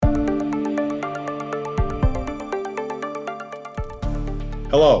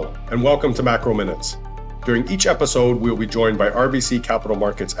Hello, and welcome to Macro Minutes. During each episode, we will be joined by RBC Capital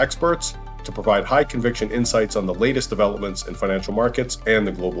Markets experts to provide high-conviction insights on the latest developments in financial markets and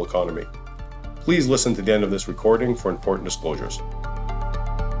the global economy. Please listen to the end of this recording for important disclosures.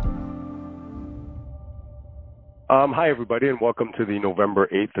 Hi, everybody, and welcome to the November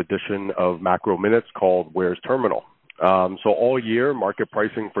 8th edition of Macro Minutes called Where's Terminal? So all year, market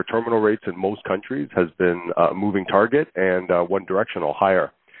pricing for terminal rates in most countries has been a moving target and one directional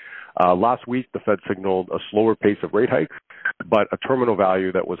higher. Last week, the Fed signaled a slower pace of rate hikes, but a terminal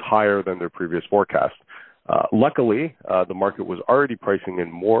value that was higher than their previous forecast. Luckily, the market was already pricing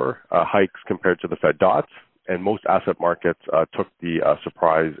in more hikes compared to the Fed dots, and most asset markets took the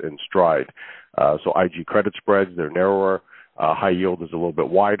surprise in stride. So IG credit spreads, they're narrower, high yield is a little bit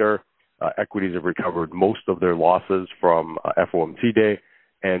wider. Equities have recovered most of their losses from FOMC day,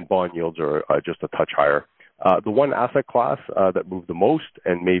 and bond yields are just a touch higher. The one asset class that moved the most,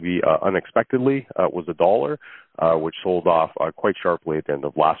 and maybe unexpectedly, was the dollar, which sold off quite sharply at the end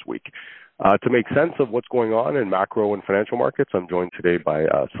of last week. To make sense of what's going on in macro and financial markets, I'm joined today by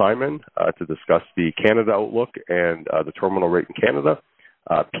Simon to discuss the Canada outlook and the terminal rate in Canada,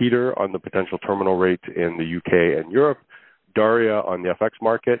 Peter on the potential terminal rate in the UK and Europe, Daria on the FX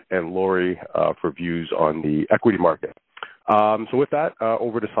market, and Lori for views on the equity market. So with that,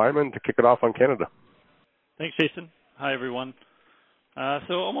 over to Simon to kick it off on Canada. Thanks, Jason. Hi, everyone.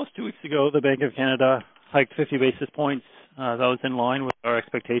 So almost 2 weeks ago, the Bank of Canada hiked 50 basis points. That was in line with our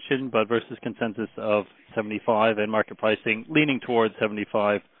expectation, but versus consensus of 75 and market pricing leaning towards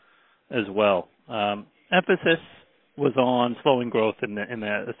 75 as well. Emphasis was on slowing growth in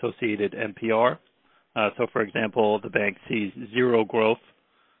the associated NPR. So, for example, the bank sees zero growth,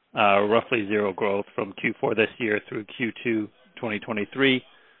 roughly zero growth from Q4 this year through Q2 2023,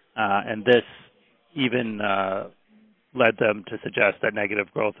 and this even led them to suggest that negative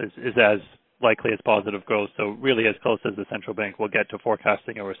growth is as likely as positive growth, so really as close as the central bank will get to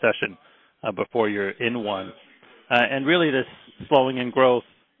forecasting a recession before you're in one. And really this slowing in growth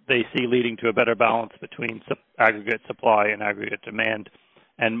they see leading to a better balance between aggregate supply and aggregate demand,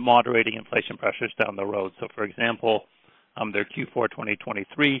 and moderating inflation pressures down the road. So, for example, their Q4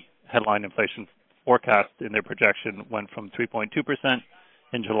 2023 headline inflation forecast in their projection went from 3.2%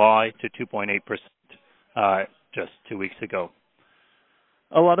 in July to 2.8% just 2 weeks ago.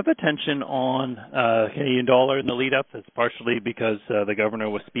 A lot of attention on Canadian dollar in the lead-up. It's partially because the governor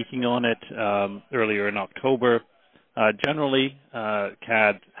was speaking on it earlier in October. Generally,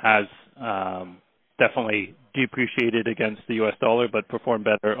 CAD has definitely depreciated against the U.S. dollar, but performed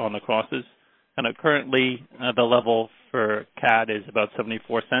better on the crosses. And currently, the level for CAD is about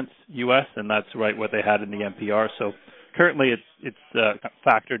 74 cents U.S., and that's right what they had in the NPR. So currently, it's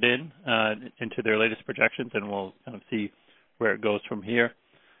factored in into their latest projections, and we'll kind of see where it goes from here.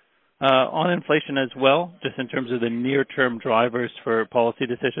 On inflation as well, just in terms of the near-term drivers for policy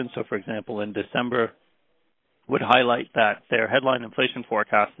decisions. So, for example, in December, would highlight that their headline inflation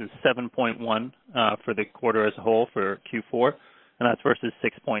forecast is 7.1 for the quarter as a whole for Q4, and that's versus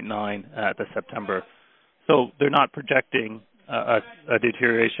 6.9 at the September. So they're not projecting a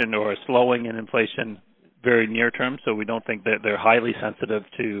deterioration or a slowing in inflation very near term, so we don't think that they're highly sensitive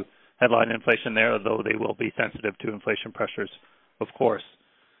to headline inflation there, although they will be sensitive to inflation pressures, of course.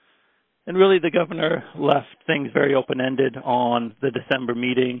 And really, the governor left things very open-ended on the December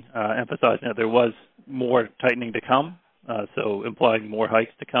meeting, emphasizing that there was more tightening to come, so implying more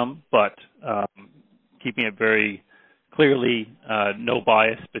hikes to come, but keeping it very clearly no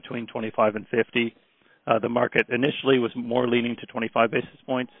bias between 25 and 50. The market initially was more leaning to 25 basis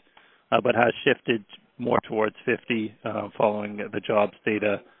points, but has shifted more towards 50 following the jobs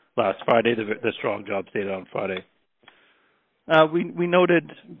data last Friday, the strong jobs data on Friday. We noted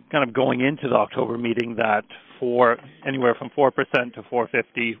kind of going into the October meeting that for anywhere from 4% to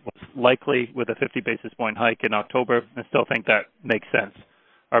 4.50 was likely with a 50 basis point hike in October, and still think that makes sense.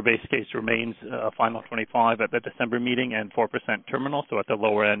 Our base case remains a final 25 at the December meeting and 4% terminal, so at the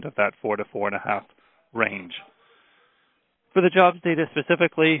lower end of that 4 to 4.5 range. For the jobs data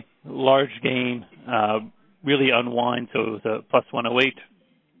specifically, large gain really unwinds, so it was a plus 108,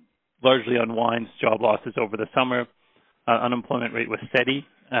 largely unwinds job losses over the summer. Unemployment rate was steady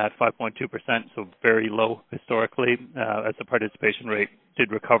at 5.2%, so very low historically, as the participation rate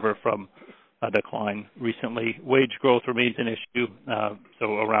did recover from a decline recently. Wage growth remains an issue,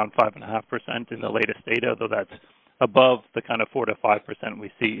 so around 5.5% in the latest data, though that's above the kind of 4 to 5%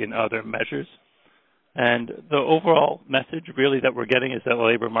 we see in other measures. And the overall message really that we're getting is that the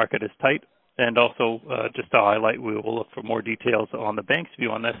labor market is tight, and also just to highlight, we will look for more details on the bank's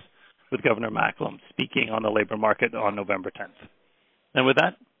view on this with Governor Macklem speaking on the labor market on November 10th. And with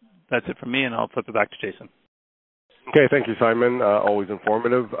that, that's it from me, and I'll flip it back to Jason. Okay, thank you, Simon. Always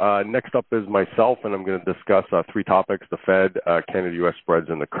informative. Next up is myself, and I'm going to discuss three topics: the Fed, Canada-U.S. spreads,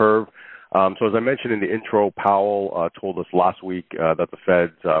 and the curve. So as I mentioned in the intro, Powell told us last week that the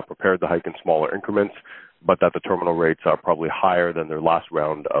Fed's prepared to hike in smaller increments, but that the terminal rates are probably higher than their last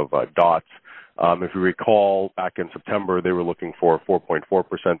round of dots. If you recall, back in September, they were looking for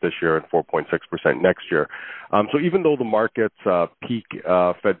 4.4% this year and 4.6% next year. So even though the market's peak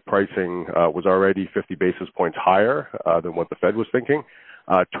Fed pricing was already 50 basis points higher than what the Fed was thinking,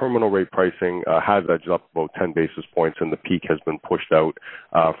 terminal rate pricing has edged up about 10 basis points, and the peak has been pushed out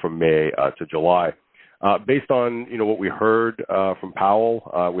from May to July. Based on what we heard from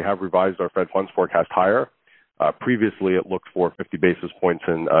Powell, we have revised our Fed funds forecast higher. Previously, it looked for 50 basis points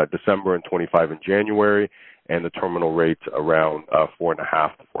in December and 25 in January, and the terminal rates around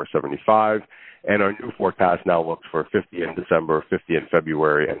 4.5 to 4.75. And our new forecast now looks for 50 in December, 50 in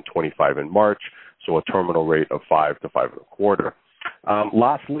February, and 25 in March. So a terminal rate of 5 to 5.25.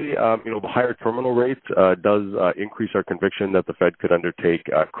 Lastly, the higher terminal rate does increase our conviction that the Fed could undertake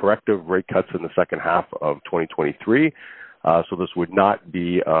corrective rate cuts in the second half of 2023. So this would not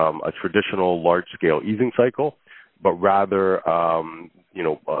be a traditional large-scale easing cycle, but rather, a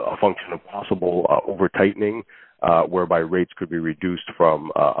function of possible over-tightening, whereby rates could be reduced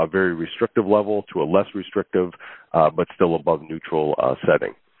from a very restrictive level to a less restrictive, but still above neutral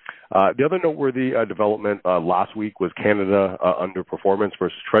setting. The other noteworthy development last week was Canada underperformance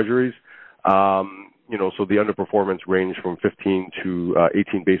versus Treasuries. So the underperformance ranged from 15 to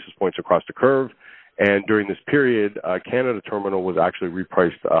 18 basis points across the curve. And during this period, Canada terminal was actually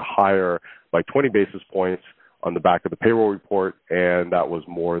repriced higher by 20 basis points on the back of the payroll report, and that was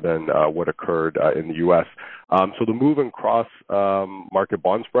more than what occurred in the U.S. So the move in cross-market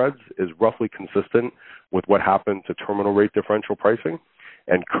bond spreads is roughly consistent with what happened to terminal rate differential pricing.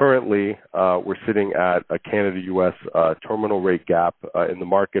 And currently, we're sitting at a Canada-U.S. terminal rate gap in the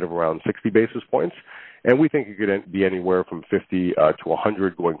market of around 60 basis points. And we think it could be anywhere from 50 to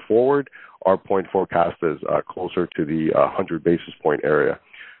 100 going forward. Our point forecast is closer to the 100 basis point area.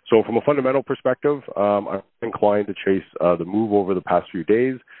 So from a fundamental perspective, I'm inclined to chase the move over the past few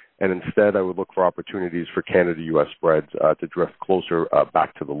days. And instead, I would look for opportunities for Canada-U.S. spreads to drift closer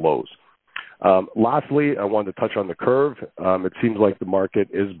back to the lows. Lastly, I wanted to touch on the curve. It seems like the market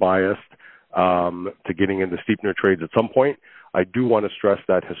is biased to getting into steepener trades at some point. I do want to stress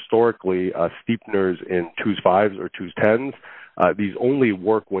that historically, steepeners in 2s5s or 2s10s, these only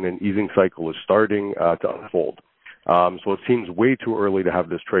work when an easing cycle is starting to unfold. So it seems way too early to have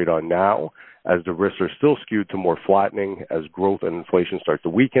this trade on now, as the risks are still skewed to more flattening as growth and inflation start to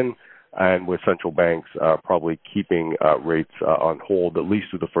weaken, and with central banks probably keeping rates on hold at least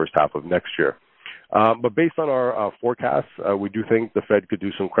through the first half of next year. But based on our forecasts, we do think the Fed could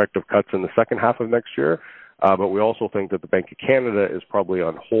do some corrective cuts in the second half of next year. But we also think that the Bank of Canada is probably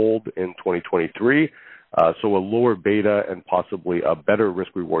on hold in 2023. So a lower beta and possibly a better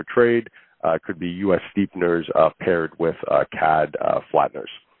risk-reward trade could be U.S. steepeners paired with CAD flatteners.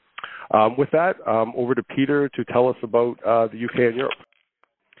 With that, over to Peter to tell us about the UK and Europe.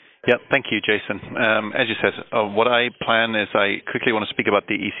 Yeah, thank you, Jason. As you said, what I plan is I quickly want to speak about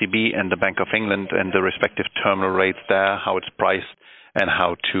the ECB and the Bank of England and the respective terminal rates there, how it's priced, and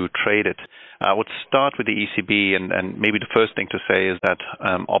how to trade it. I would start with the ECB, and maybe the first thing to say is that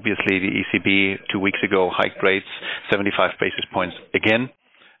obviously the ECB 2 weeks ago hiked rates 75 basis points again.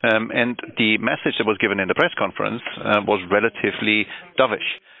 And the message that was given in the press conference was relatively dovish.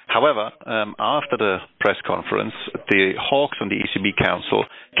 However, after the press conference, the hawks on the ECB Council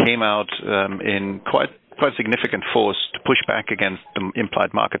came out in quite significant force to push back against the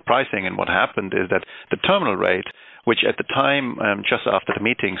implied market pricing. And what happened is that the terminal rate, which at the time, just after the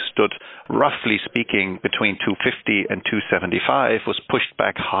meeting, stood roughly speaking between 250 and 275, was pushed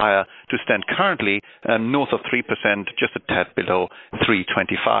back higher to stand currently north of 3%, just a tad below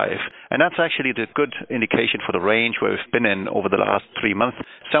 325. And that's actually the good indication for the range where we've been in over the last 3 months,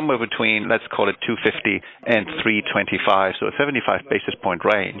 somewhere between, let's call it 250 and 325, so a 75 basis point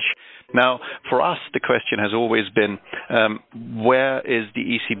range. Now, for us, the question has always been, where is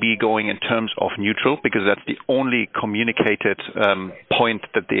the ECB going in terms of neutral? Because that's the only communicated point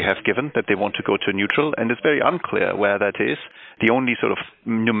that they have given, that they want to go to neutral. And it's very unclear where that is. The only sort of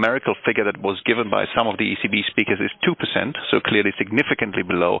numerical figure that was given by some of the ECB speakers is 2%, so clearly significantly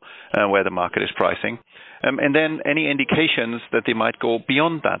below where the market is pricing. And then any indications that they might go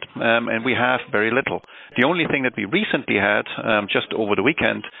beyond that, and we have very little. The only thing that we recently had, just over the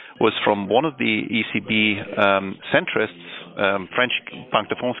weekend, was from one of the ECB centrists French Banque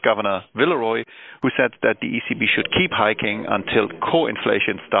de France Governor Villeroy, who said that the ECB should keep hiking until core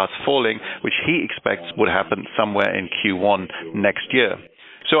inflation starts falling, which he expects would happen somewhere in Q1 next year.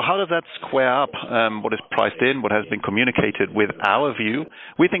 So how does that square up what is priced in, what has been communicated with our view?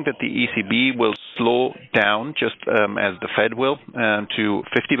 We think that the ECB will slow down just as the Fed will to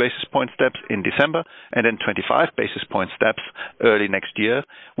 50 basis point steps in December and then 25 basis point steps early next year.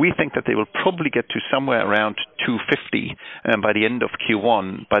 We think that they will probably get to somewhere around 250 by the end of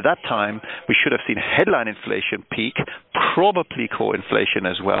Q1. By that time, we should have seen headline inflation peak, probably core inflation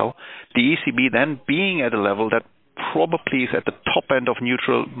as well. The ECB then being at a level that probably is at the top end of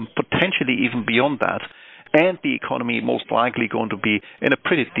neutral, potentially even beyond that, and the economy most likely going to be in a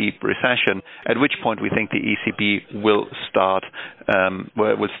pretty deep recession, at which point we think the ECB will start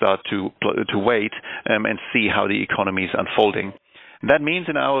to wait and see how the economy is unfolding. That means,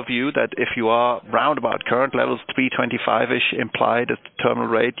 in our view, that if you are round about current levels, 325-ish implied as the terminal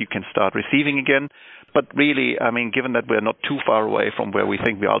rate, you can start receiving again. But really, I mean, given that we're not too far away from where we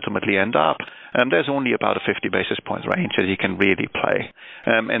think we ultimately end up, there's only about a 50 basis points range that you can really play.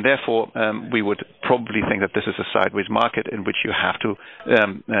 And therefore, we would probably think that this is a sideways market in which you have to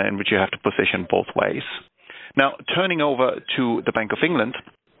position both ways. Now, turning over to the Bank of England.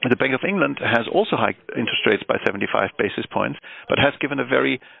 The Bank of England has also hiked interest rates by 75 basis points, but has given a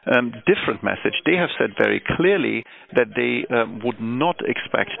very different message. They have said very clearly that they would not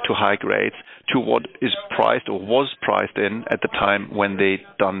expect to hike rates to what is priced or was priced in at the time when they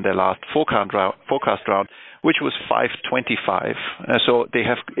done their last forecast round, which was 525. So they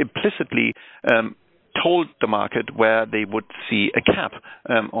have implicitly told the market where they would see a cap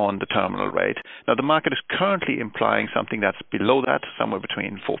on the terminal rate. Now, the market is currently implying something that's below that, somewhere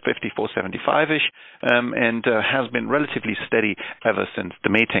between 450, 475-ish, and has been relatively steady ever since the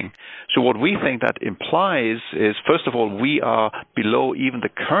meeting. So what we think that implies is, first of all, we are below even the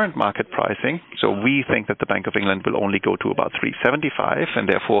current market pricing. So we think that the Bank of England will only go to about 375, and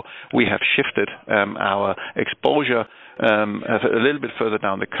therefore we have shifted our exposure a little bit further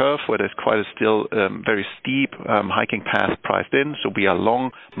down the curve, where there's quite a still very steep hiking path priced in. So we are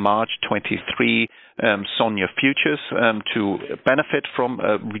long March 23 SONIA futures to benefit from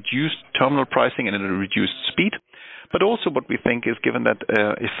reduced terminal pricing and a reduced speed. But also what we think is, given that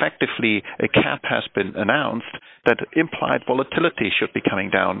effectively a cap has been announced, that implied volatility should be coming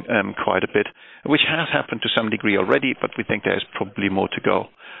down quite a bit, which has happened to some degree already, but we think there is probably more to go.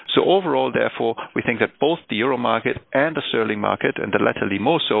 So overall, therefore, we think that both the euro market and the sterling market, and the latter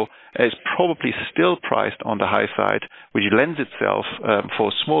more so, is probably still priced on the high side, which lends itself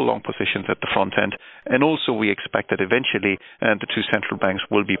for small long positions at the front end. And also we expect that eventually the two central banks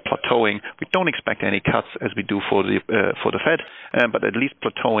will be plateauing. We don't expect any cuts as we do for the Fed, but at least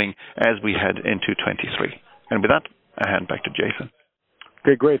plateauing as we head into 23. And with that, I hand back to Jason.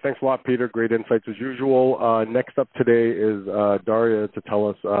 Okay, great. Thanks a lot, Peter. Great insights as usual. Next up today is Daria to tell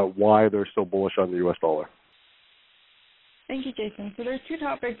us why they're so bullish on the U.S. dollar. Thank you, Jason. So there's two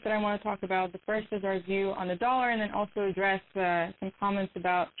topics that I want to talk about. The first is our view on the dollar, and then also address some comments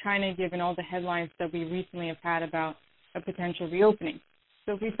about China, given all the headlines that we recently have had about a potential reopening.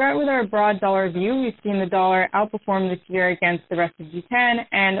 So if we start with our broad dollar view, we've seen the dollar outperform this year against the rest of G10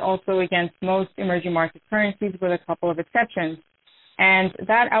 and also against most emerging market currencies, with a couple of exceptions. And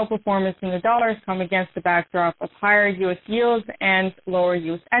that outperformance in the dollar has come against the backdrop of higher U.S. yields and lower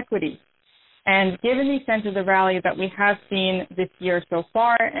U.S. equities. And given the extent of the rally that we have seen this year so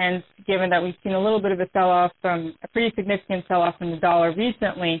far, and given that we've seen a little bit of a sell-off, a pretty significant sell-off in the dollar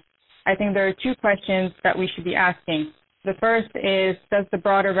recently, I think there are two questions that we should be asking. The first is, does the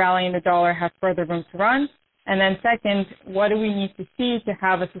broader rally in the dollar have further room to run? And then second, what do we need to see to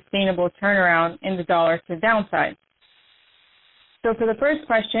have a sustainable turnaround in the dollar to the downside? So for the first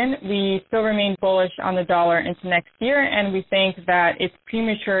question, we still remain bullish on the dollar into next year, and we think that it's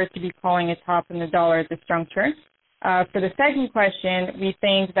premature to be calling a top in the dollar at this juncture. For the second question, we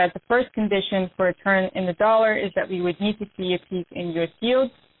think that the first condition for a turn in the dollar is that we would need to see a peak in U.S.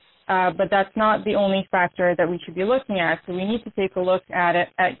 yields, but that's not the only factor that we should be looking at. So we need to take a look at it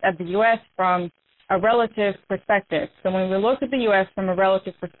at the U.S. from a relative perspective. So when we look at the U.S. from a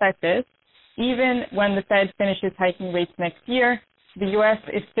relative perspective, even when the Fed finishes hiking rates next year, the U.S.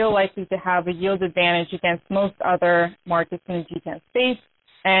 is still likely to have a yield advantage against most other markets in the G10 space.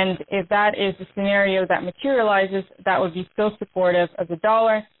 And if that is the scenario that materializes, that would be still supportive of the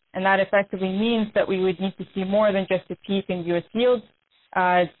dollar. And that effectively means that we would need to see more than just a peak in U.S. yields,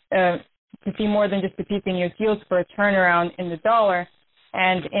 for a turnaround in the dollar.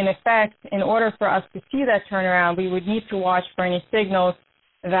 And in effect, in order for us to see that turnaround, we would need to watch for any signals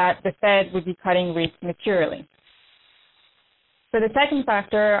that the Fed would be cutting rates materially. For the second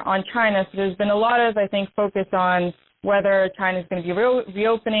factor on China, so there's been a lot of, I think, focus on whether China is going to be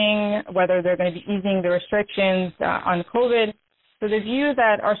reopening, whether they're going to be easing the restrictions on COVID. So the view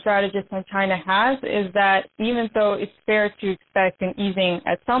that our strategist on China has is that even though it's fair to expect an easing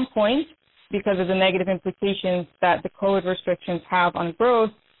at some point because of the negative implications that the COVID restrictions have on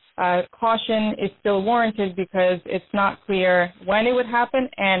growth, caution is still warranted because it's not clear when it would happen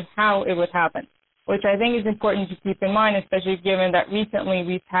and how it would happen, which I think is important to keep in mind, especially given that recently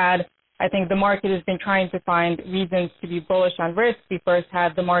we've had, I think the market has been trying to find reasons to be bullish on risk. We first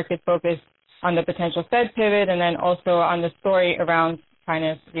had the market focused on the potential Fed pivot and then also on the story around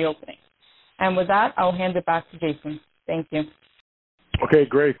China's reopening. And with that, I'll hand it back to Jason. Thank you. Okay,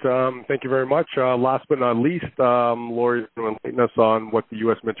 great. Thank you very much. Last but not least, Lori is going to enlighten us on what the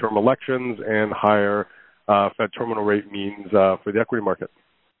U.S. midterm elections and higher Fed terminal rate means for the equity market.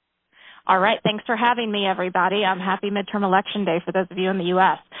 All right. Thanks for having me, everybody. Happy midterm election day for those of you in the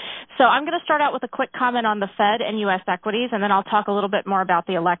U.S. So I'm going to start out with a quick comment on the Fed and U.S. equities, and then I'll talk a little bit more about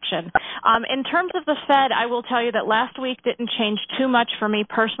the election. In terms of the Fed, I will tell you that last week didn't change too much for me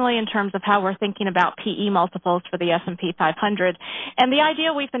personally in terms of how we're thinking about PE multiples for the S&P 500. And the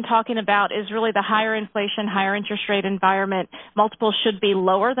idea we've been talking about is really the higher inflation, higher interest rate environment. Multiples should be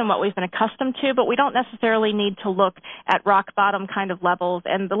lower than what we've been accustomed to, but we don't necessarily need to look at rock bottom kind of levels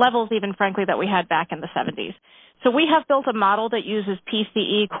and the levels even frankly that we had back in the 70s. So we have built a model that uses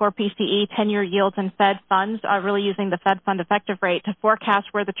PCE, core PCE, 10-year yields, and Fed funds, really using the Fed fund effective rate to forecast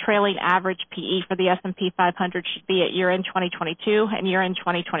where the trailing average PE for the S&P 500 should be at year-end 2022 and year-end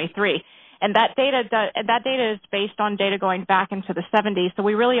 2023. And that data is based on data going back into the 70s, so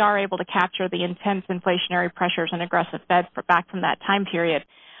we really are able to capture the intense inflationary pressures and aggressive Fed back from that time period.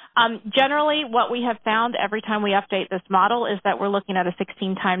 Generally, what we have found every time we update this model is that we're looking at a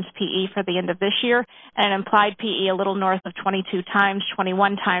 16 times PE for the end of this year and an implied PE a little north of 22 times,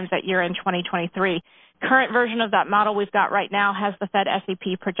 21 times at year-end 2023. Current version of that model we've got right now has the Fed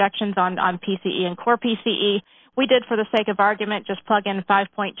SEP projections on PCE and core PCE. We did, for the sake of argument, just plug in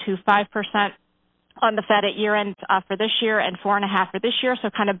 5.25% on the Fed at year-end for this year and 4.5% for this year, so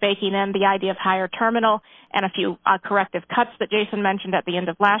kind of baking in the idea of higher terminal and a few corrective cuts that Jason mentioned at the end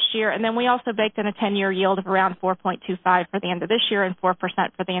of last year. And then we also baked in a 10-year yield of around 4.25 for the end of this year and 4%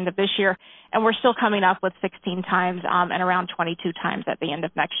 for the end of this year. And we're still coming up with 16 times and around 22 times at the end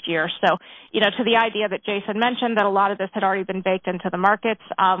of next year. So, to the idea that Jason mentioned that a lot of this had already been baked into the markets,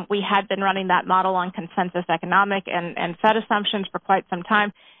 we had been running that model on consensus economic and Fed assumptions for quite some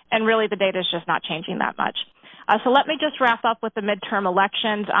time. And really, the data is just not changing that much. So let me just wrap up with the midterm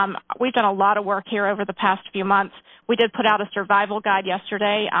elections. We've done a lot of work here over the past few months. We did put out a survival guide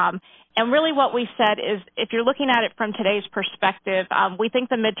yesterday. And really what we said is if you're looking at it from today's perspective, we think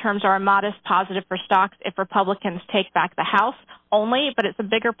the midterms are a modest positive for stocks if Republicans take back the House only, but it's a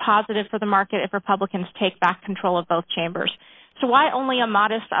bigger positive for the market if Republicans take back control of both chambers. So why only a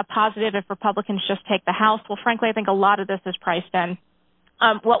modest positive if Republicans just take the House? Well, frankly, I think a lot of this is priced in.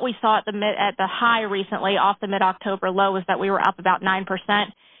 What we saw at the high recently off the mid-October low was that we were up about 9%.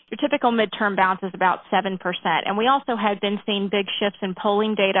 Your typical midterm bounce is about 7%. And we also had been seeing big shifts in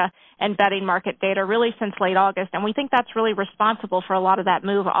polling data and betting market data really since late August. And we think that's really responsible for a lot of that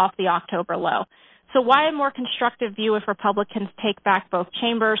move off the October low. So why a more constructive view if Republicans take back both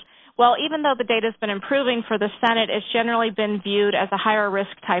chambers? Well, even though the data has been improving for the Senate, it's generally been viewed as a higher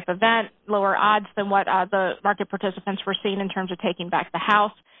risk type event, lower odds than what the market participants were seeing in terms of taking back the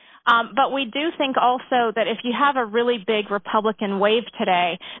House. But we do think also that if you have a really big Republican wave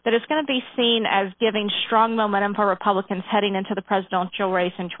today, that it's going to be seen as giving strong momentum for Republicans heading into the presidential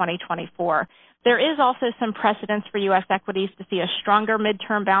race in 2024. There is also some precedence for U.S. equities to see a stronger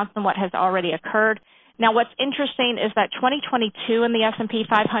midterm bounce than what has already occurred. Now, what's interesting is that 2022 in the S&P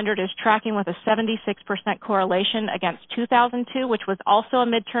 500 is tracking with a 76% correlation against 2002, which was also a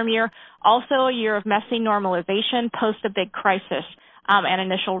midterm year, also a year of messy normalization post a big crisis and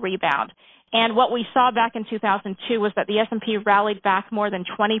initial rebound. And what we saw back in 2002 was that the S&P rallied back more than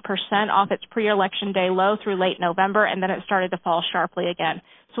 20% off its pre-election day low through late November, and then it started to fall sharply again.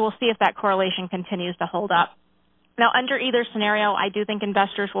 So we'll see if that correlation continues to hold up. Now, under either scenario, I do think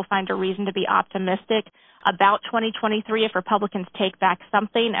investors will find a reason to be optimistic about 2023 if Republicans take back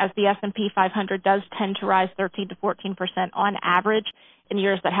something, as the S&P 500 does tend to rise 13 to 14% on average in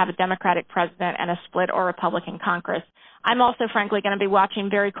years that have a Democratic president and a split or Republican Congress. I'm also, frankly, going to be watching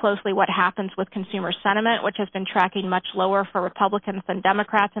very closely what happens with consumer sentiment, which has been tracking much lower for Republicans than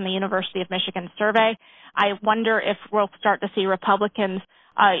Democrats in the University of Michigan survey. I wonder if we'll start to see Republicans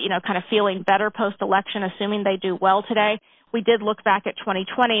kind of feeling better post-election, assuming they do well today. We did look back at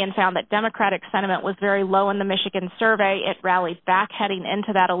 2020 and found that Democratic sentiment was very low in the Michigan survey. It rallied back heading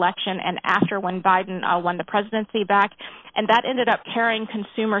into that election and after when Biden won the presidency back. And that ended up carrying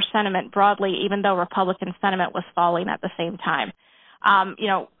consumer sentiment broadly, even though Republican sentiment was falling at the same time.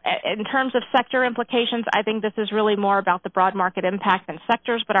 In terms of sector implications, I think this is really more about the broad market impact than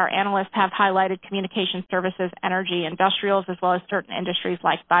sectors, but our analysts have highlighted communication services, energy, industrials, as well as certain industries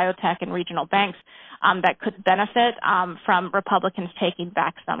like biotech and regional banks that could benefit from Republicans taking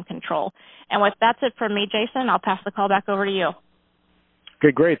back some control. And that's it from me, Jason. I'll pass the call back over to you.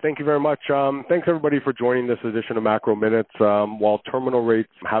 Okay, great. Thank you very much. Thanks, everybody, for joining this edition of Macro Minutes. While terminal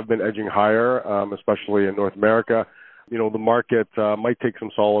rates have been edging higher, especially in North America, the market might take some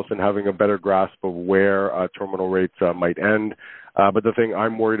solace in having a better grasp of where terminal rates might end. But the thing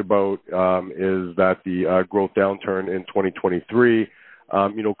I'm worried about is that the growth downturn in 2023,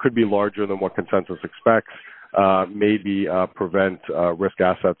 could be larger than what consensus expects, maybe prevent risk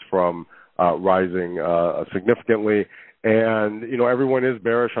assets from rising significantly. And, everyone is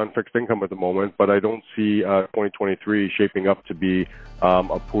bearish on fixed income at the moment, but I don't see 2023 shaping up to be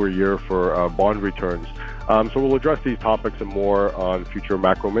a poor year for bond returns. So we'll address these topics and more on future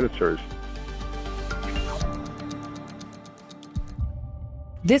Macro Minute series.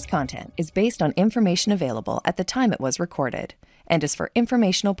 This content is based on information available at the time it was recorded and is for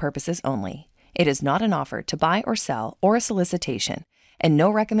informational purposes only. It is not an offer to buy or sell or a solicitation, and no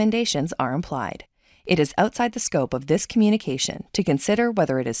recommendations are implied. It is outside the scope of this communication to consider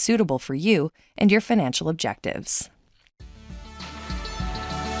whether it is suitable for you and your financial objectives.